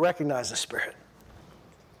Spirit, you'll recognize the Spirit.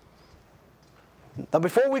 Now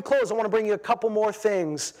before we close, I want to bring you a couple more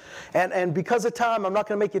things. And because of time, I'm not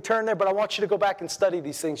going to make you turn there, but I want you to go back and study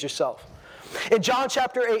these things yourself. In John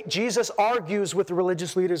chapter 8, Jesus argues with the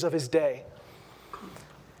religious leaders of his day.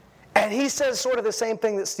 And he says sort of the same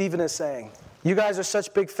thing that Stephen is saying. You guys are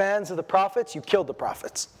such big fans of the prophets, you killed the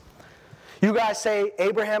prophets. You guys say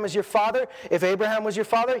Abraham is your father. If Abraham was your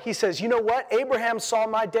father, he says, you know what? Abraham saw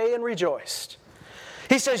my day and rejoiced.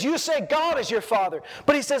 He says, you say God is your father.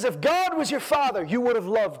 But he says, if God was your father, you would have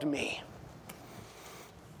loved me.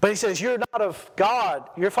 But he says, you're not of God.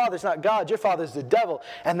 Your father's not God. Your father's the devil.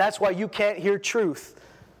 And that's why you can't hear truth.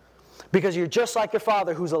 Because you're just like your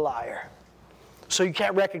father who's a liar. So you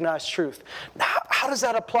can't recognize truth. Now, how does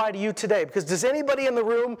that apply to you today? Because does anybody in the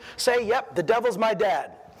room say, yep, the devil's my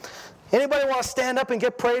dad? Anybody want to stand up and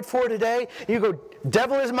get prayed for today? You go,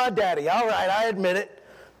 devil is my daddy. All right, I admit it.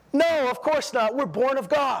 No, of course not. We're born of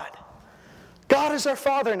God. God is our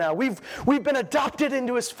father now. We've been adopted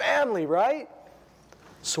into his family, right?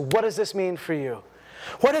 So what does this mean for you?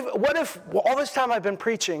 What if all this time I've been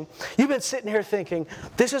preaching, you've been sitting here thinking,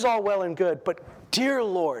 this is all well and good, but dear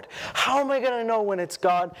Lord, how am I going to know when it's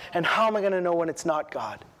God and how am I going to know when it's not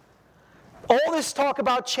God? All this talk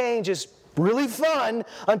about change is really fun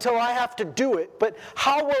until I have to do it, but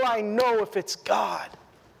how will I know if it's God?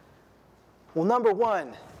 Well, number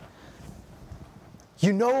one,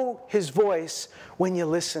 you know his voice when you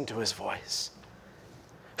listen to his voice.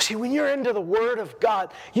 See, when you're into the Word of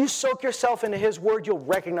God, you soak yourself into his Word, you'll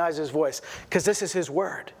recognize his voice because this is his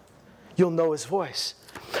Word. You'll know his voice.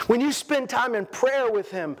 When you spend time in prayer with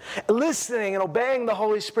him, listening and obeying the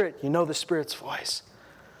Holy Spirit, you know the Spirit's voice.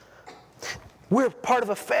 We're part of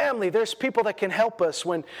a family. There's people that can help us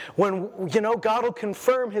when God will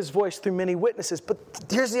confirm his voice through many witnesses. But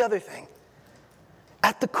here's the other thing.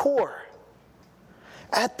 At the core,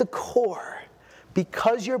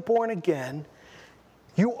 because you're born again,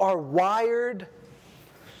 you are wired.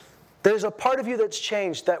 There's a part of you that's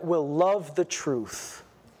changed that will love the truth.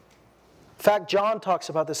 In fact, John talks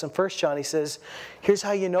about this in 1 John. He says, here's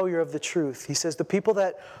how you know you're of the truth. He says, the people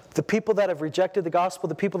that have rejected the gospel,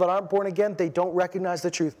 the people that aren't born again, they don't recognize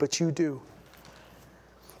the truth, but you do.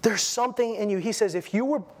 There's something in you. He says, if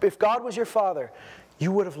God was your father,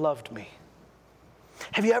 you would have loved me.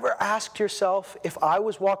 Have you ever asked yourself, if I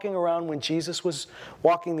was walking around when Jesus was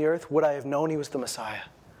walking the earth, would I have known he was the Messiah?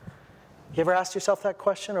 You ever asked yourself that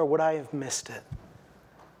question, or would I have missed it?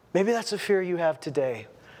 Maybe that's a fear you have today.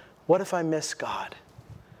 What if I miss God?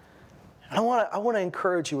 And I want to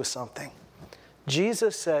encourage you with something.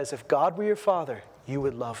 Jesus says, if God were your father, you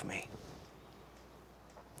would love me.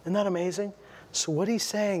 Isn't that amazing? So what he's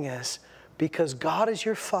saying is, because God is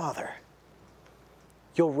your father,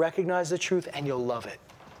 you'll recognize the truth and you'll love it.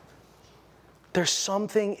 There's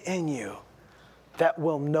something in you that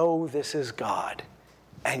will know this is God,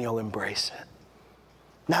 and you'll embrace it.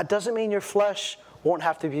 Now, it doesn't mean your flesh won't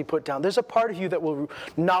have to be put down. There's a part of you that will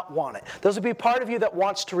not want it. There's a part of you that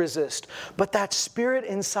wants to resist. But that spirit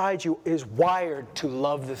inside you is wired to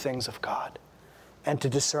love the things of God and to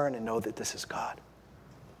discern and know that this is God.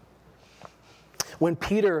 When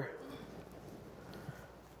Peter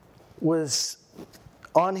was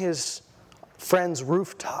on his friend's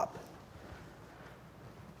rooftop,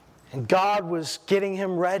 and God was getting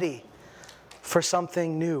him ready for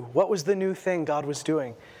something new. What was the new thing God was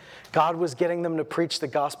doing? God was getting them to preach the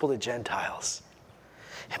gospel to Gentiles.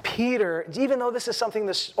 And Peter, even though this is something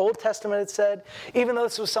the Old Testament had said, even though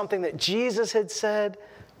this was something that Jesus had said,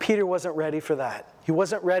 Peter wasn't ready for that. He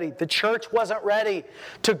wasn't ready. The church wasn't ready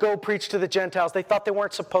to go preach to the Gentiles. They thought they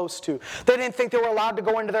weren't supposed to. They didn't think they were allowed to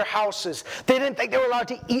go into their houses. They didn't think they were allowed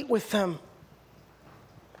to eat with them.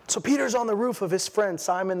 So Peter's on the roof of his friend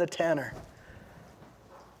Simon the tanner.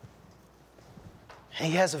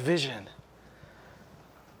 And he has a vision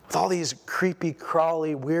with all these creepy,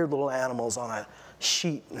 crawly, weird little animals on a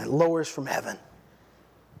sheet, and it lowers from heaven.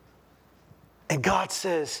 And God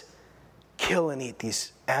says, kill and eat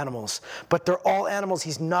these animals. But they're all animals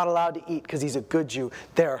he's not allowed to eat because he's a good Jew.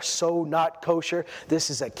 They are so not kosher. This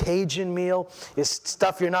is a Cajun meal. It's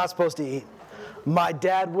stuff you're not supposed to eat. My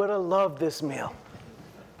dad would have loved this meal.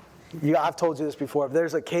 I've told you this before.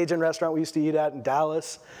 There's a Cajun restaurant we used to eat at in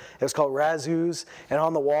Dallas. It was called Razoo's. And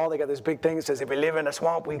on the wall, they got this big thing that says, if we live in a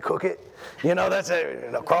swamp, we cook it. You know, that's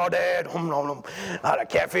it. Crawdad, the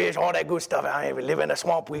catfish, all that good stuff. If we live in a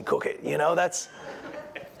swamp, we cook it. You know, that's...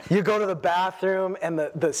 You go to the bathroom, and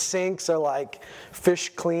the sinks are like fish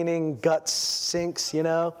cleaning guts sinks, you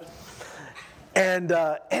know? And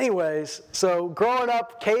anyways, so growing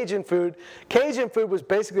up, Cajun food was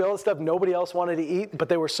basically all the stuff nobody else wanted to eat, but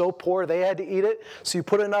they were so poor they had to eat it. So you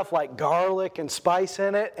put enough like garlic and spice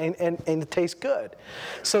in it, and it tastes good.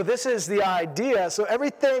 So this is the idea. So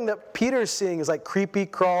everything that Peter's seeing is like creepy,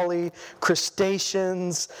 crawly,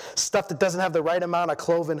 crustaceans, stuff that doesn't have the right amount of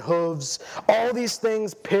cloven hooves, all these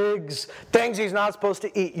things, pigs, things he's not supposed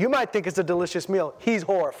to eat. You might think it's a delicious meal. He's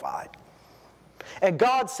horrified. And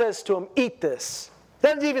God says to him, eat this. He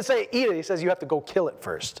doesn't even say eat it. He says you have to go kill it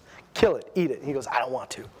first. Kill it, eat it. And he goes, I don't want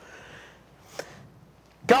to.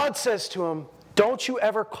 God says to him, don't you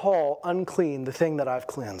ever call unclean the thing that I've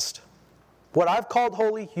cleansed. What I've called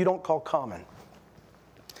holy, you don't call common.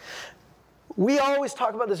 We always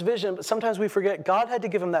talk about this vision, but sometimes we forget God had to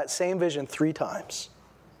give him that same vision 3 times.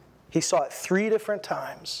 He saw it 3 different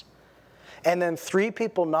times. And then 3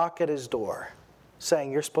 people knock at his door,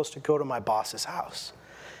 saying, you're supposed to go to my boss's house.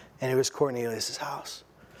 And it was Cornelius' house.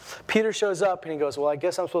 Peter shows up and he goes, well, I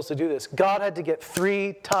guess I'm supposed to do this. God had to get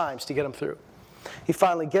 3 times to get him through. He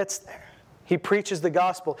finally gets there. He preaches the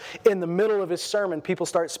gospel. In the middle of his sermon, people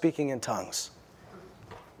start speaking in tongues.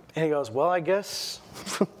 And he goes, well, I guess.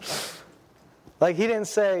 Like he didn't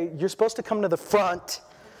say, you're supposed to come to the front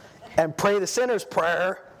and pray the sinner's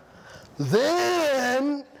prayer.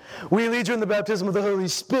 Then we lead you in the baptism of the Holy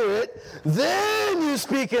Spirit. Then you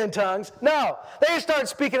speak in tongues. No, they start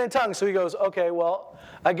speaking in tongues. So he goes, okay, well,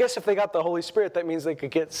 I guess if they got the Holy Spirit, that means they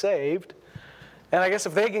could get saved. And I guess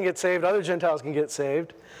if they can get saved, other Gentiles can get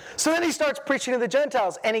saved. So then he starts preaching to the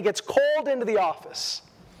Gentiles, and he gets called into the office.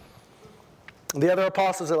 The other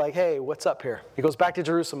apostles are like, hey, what's up here? He goes back to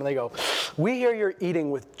Jerusalem, and they go, we hear you're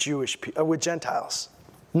eating with with Gentiles.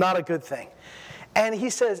 Not a good thing. And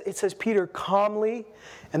it says Peter calmly,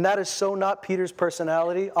 and that is so not Peter's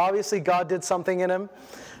personality. Obviously, God did something in him.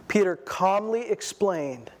 Peter calmly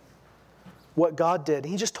explained what God did.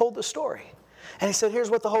 He just told the story. And he said, here's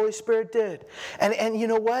what the Holy Spirit did. And you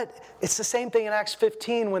know what? It's the same thing in Acts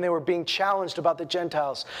 15 when they were being challenged about the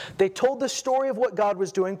Gentiles. They told the story of what God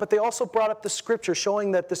was doing, but they also brought up the scripture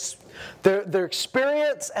showing that their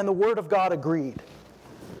experience and the word of God agreed.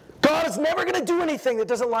 God is never going to do anything that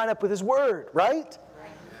doesn't line up with his word, right?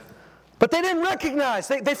 But they didn't recognize,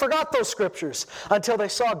 they forgot those scriptures until they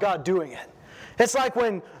saw God doing it. It's like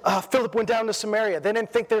when Philip went down to Samaria. They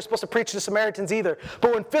didn't think they were supposed to preach to Samaritans either.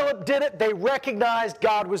 But when Philip did it, they recognized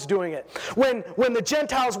God was doing it. When the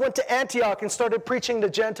Gentiles went to Antioch and started preaching to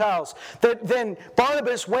Gentiles, then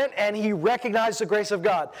Barnabas went and he recognized the grace of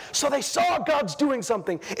God. So they saw God's doing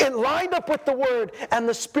something. It lined up with the word, and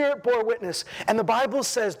the Spirit bore witness. And the Bible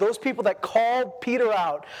says those people that called Peter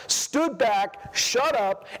out stood back, shut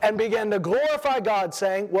up, and began to glorify God,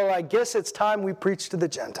 saying, well, I guess it's time we preach to the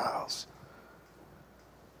Gentiles.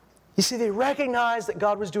 You see, they recognized that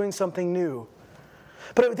God was doing something new.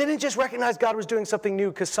 But they didn't just recognize God was doing something new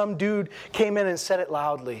because some dude came in and said it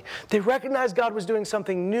loudly. They recognized God was doing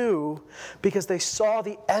something new because they saw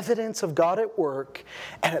the evidence of God at work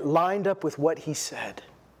and it lined up with what he said.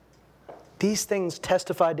 These things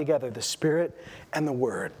testified together. The Spirit and the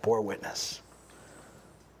Word bore witness.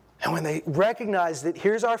 And when they recognized it,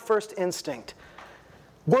 here's our first instinct.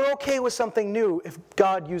 We're okay with something new if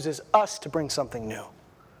God uses us to bring something new.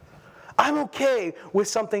 I'm okay with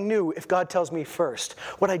something new if God tells me first.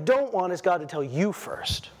 What I don't want is God to tell you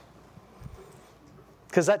first.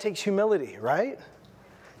 Because that takes humility, right?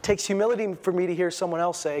 It takes humility for me to hear someone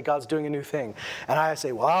else say God's doing a new thing. And I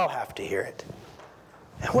say, well, I'll have to hear it.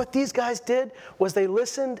 And what these guys did was they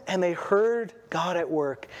listened and they heard God at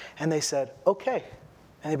work. And they said, okay.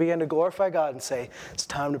 And they began to glorify God and say, it's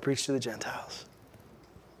time to preach to the Gentiles.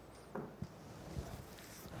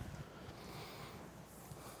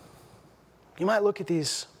 You might look at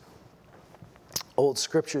these old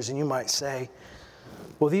scriptures and you might say,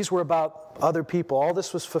 well, these were about other people. All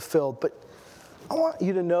this was fulfilled. But I want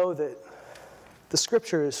you to know that the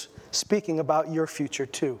scripture is speaking about your future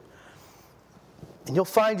too. And you'll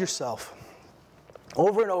find yourself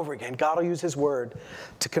over and over again, God will use his word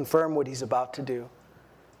to confirm what he's about to do.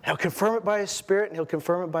 He'll confirm it by his Spirit and he'll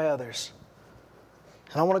confirm it by others.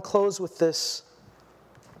 And I want to close with this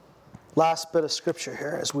last bit of scripture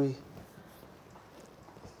here as we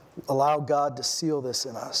allow God to seal this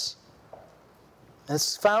in us. And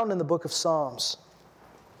it's found in the book of Psalms.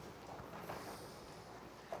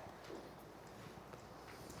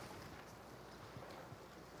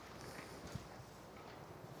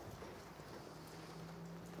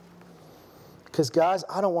 Because guys,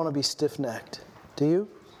 I don't want to be stiff-necked. Do you?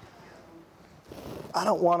 I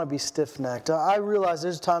don't want to be stiff-necked. I realize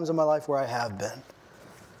there's times in my life where I have been.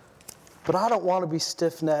 But I don't want to be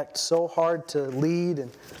stiff-necked, so hard to lead,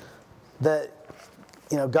 and that,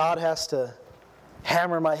 God has to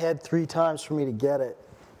hammer my head 3 times for me to get it.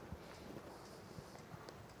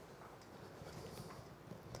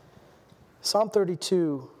 Psalm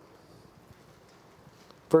 32,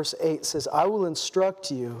 verse 8 says, I will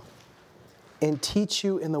instruct you and teach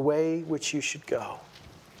you in the way which you should go. I'll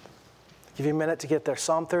give you a minute to get there.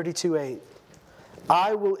 Psalm 32, 8.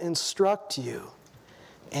 I will instruct you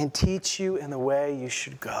and teach you in the way you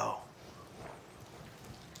should go.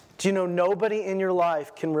 Do you know nobody in your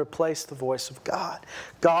life can replace the voice of God?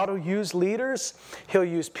 God will use leaders. He'll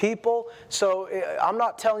use people. So I'm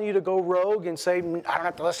not telling you to go rogue and say, I don't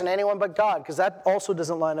have to listen to anyone but God, because that also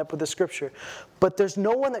doesn't line up with the scripture. But there's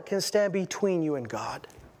no one that can stand between you and God.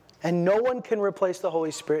 And no one can replace the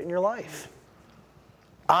Holy Spirit in your life.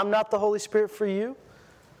 I'm not the Holy Spirit for you.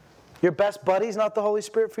 Your best buddy's not the Holy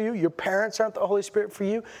Spirit for you. Your parents aren't the Holy Spirit for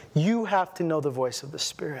you. You have to know the voice of the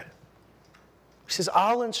Spirit. He says,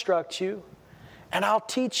 I'll instruct you and I'll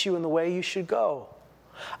teach you in the way you should go.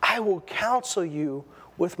 I will counsel you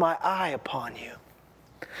with my eye upon you.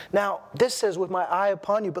 Now, this says with my eye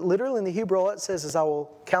upon you, but literally in the Hebrew, all it says is I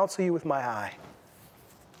will counsel you with my eye.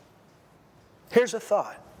 Here's a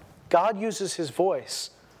thought. God uses his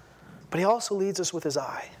voice, but he also leads us with his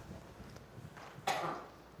eye.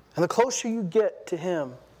 And the closer you get to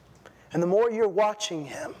him, and the more you're watching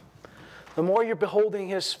him, the more you're beholding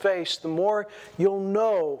his face, the more you'll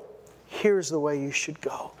know, here's the way you should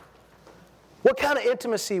go. What kind of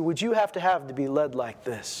intimacy would you have to be led like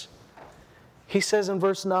this? He says in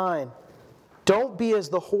verse 9, don't be as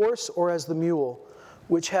the horse or as the mule,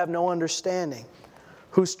 which have no understanding,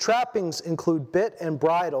 whose trappings include bit and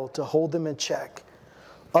bridle to hold them in check.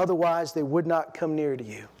 Otherwise, they would not come near to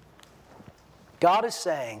you. God is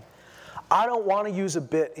saying, I don't want to use a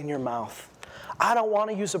bit in your mouth. I don't want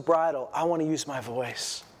to use a bridle. I want to use my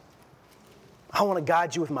voice. I want to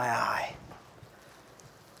guide you with my eye.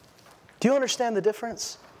 Do you understand the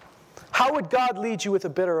difference? How would God lead you with a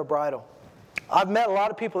bit or a bridle? I've met a lot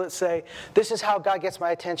of people that say, this is how God gets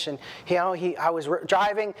my attention. I was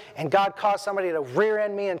driving and God caused somebody to rear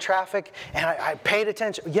end me in traffic and I paid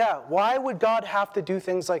attention. Yeah, why would God have to do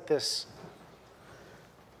things like this?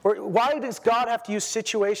 Or why does God have to use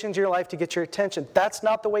situations in your life to get your attention? That's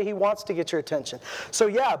not the way he wants to get your attention. So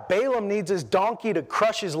yeah, Balaam needs his donkey to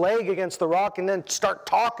crush his leg against the rock and then start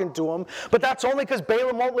talking to him. But that's only because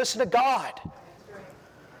Balaam won't listen to God.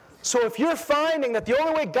 So if you're finding that the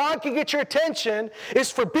only way God can get your attention is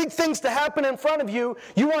for big things to happen in front of you,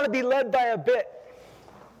 you want to be led by a bit.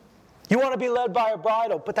 You want to be led by a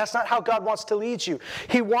bridle. But that's not how God wants to lead you.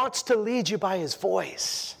 He wants to lead you by his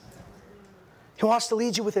voice. He wants to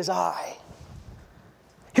lead you with his eye.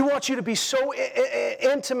 He wants you to be so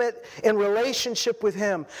intimate in relationship with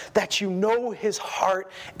him that you know his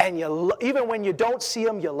heart and even when you don't see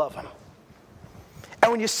him, you love him.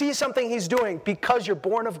 And when you see something he's doing, because you're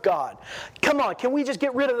born of God, come on, can we just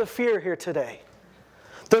get rid of the fear here today?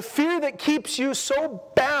 The fear that keeps you so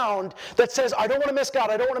bound that says, I don't want to miss God,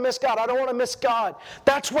 I don't want to miss God, I don't want to miss God.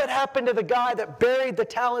 That's what happened to the guy that buried the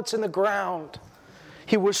talents in the ground.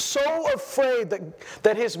 He was so afraid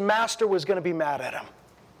that his master was going to be mad at him.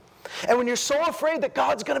 And when you're so afraid that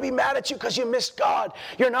God's going to be mad at you because you missed God,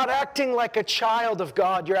 you're not acting like a child of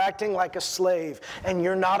God, you're acting like a slave. And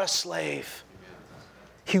you're not a slave.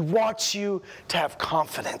 He wants you to have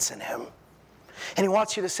confidence in him. And he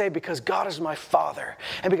wants you to say, because God is my Father,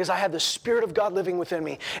 and because I have the Spirit of God living within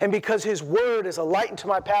me, and because his word is a light into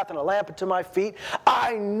my path and a lamp into my feet,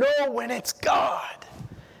 I know when it's God.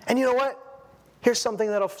 And you know what? Here's something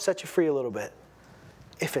that'll set you free a little bit.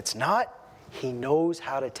 If it's not, he knows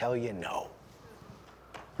how to tell you no.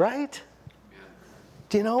 Right?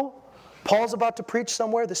 Do you know? Paul's about to preach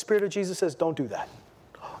somewhere. The Spirit of Jesus says, don't do that.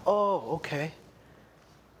 Oh, okay.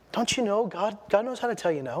 Don't you know God knows how to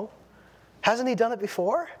tell you no? Hasn't he done it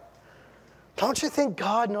before? Don't you think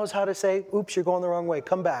God knows how to say, oops, you're going the wrong way,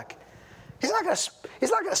 come back? He's not going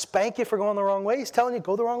to spank you for going the wrong way. He's telling you,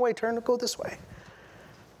 go the wrong way, go this way.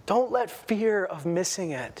 Don't let fear of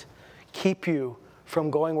missing it keep you from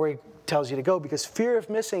going where he tells you to go, because fear of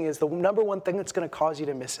missing is the number one thing that's going to cause you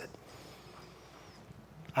to miss it.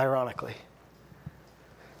 Ironically.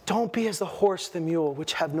 Don't be as the horse, the mule,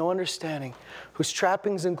 which have no understanding, whose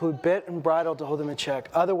trappings include bit and bridle to hold them in check.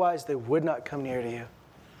 Otherwise, they would not come near to you.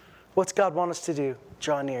 What's God want us to do?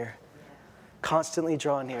 Draw near. Constantly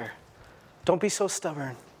draw near. Don't be so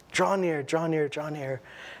stubborn. Draw near, draw near, draw near.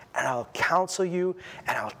 And I'll counsel you,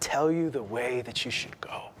 and I'll tell you the way that you should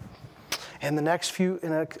go. In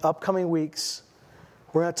the upcoming weeks,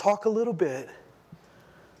 we're going to talk a little bit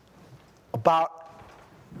about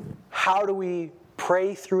how do we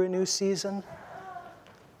pray through a new season?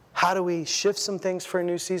 How do we shift some things for a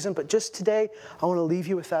new season? But just today, I want to leave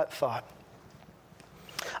you with that thought.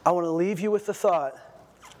 I want to leave you with the thought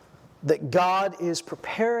that God is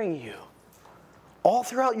preparing you. All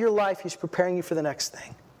throughout your life, he's preparing you for the next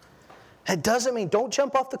thing. It doesn't mean, don't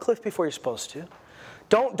jump off the cliff before you're supposed to.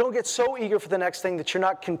 Don't get so eager for the next thing that you're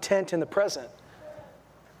not content in the present.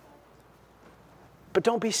 But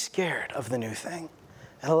don't be scared of the new thing.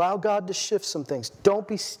 And allow God to shift some things. Don't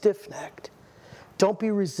be stiff-necked. Don't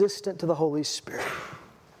be resistant to the Holy Spirit.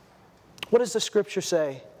 What does the Scripture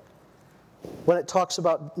say when it talks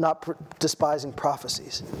about not despising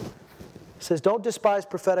prophecies? It says, don't despise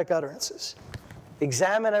prophetic utterances.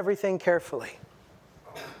 Examine everything carefully.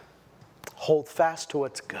 Hold fast to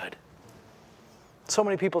what's good. So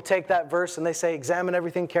many people take that verse and they say, examine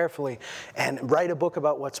everything carefully and write a book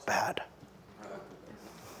about what's bad.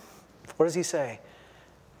 What does he say?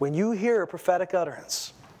 When you hear a prophetic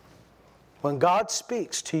utterance, when God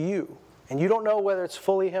speaks to you, and you don't know whether it's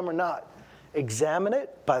fully him or not, examine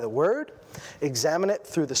it by the word, examine it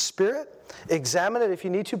through the Spirit, examine it if you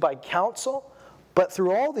need to by counsel, but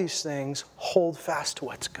through all these things, hold fast to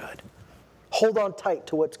what's good. Hold on tight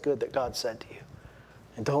to what's good that God said to you,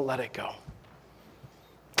 and don't let it go.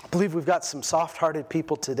 I believe we've got some soft-hearted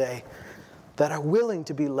people today that are willing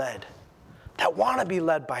to be led, that want to be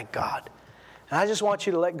led by God. And I just want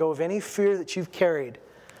you to let go of any fear that you've carried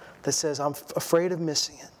that says, I'm afraid of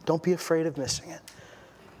missing it. Don't be afraid of missing it.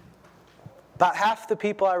 About half the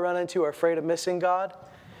people I run into are afraid of missing God,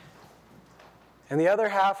 and the other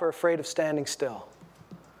half are afraid of standing still.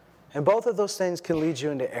 And both of those things can lead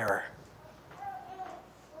you into error.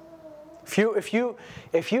 If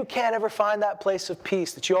you can't ever find that place of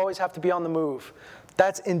peace, that you always have to be on the move,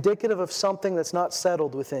 that's indicative of something that's not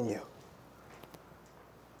settled within you.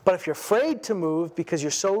 But if you're afraid to move because you're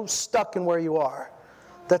so stuck in where you are,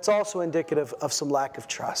 that's also indicative of some lack of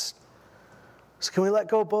trust. So can we let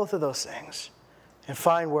go of both of those things and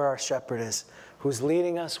find where our shepherd is, who's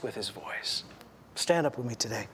leading us with his voice? Stand up with me today.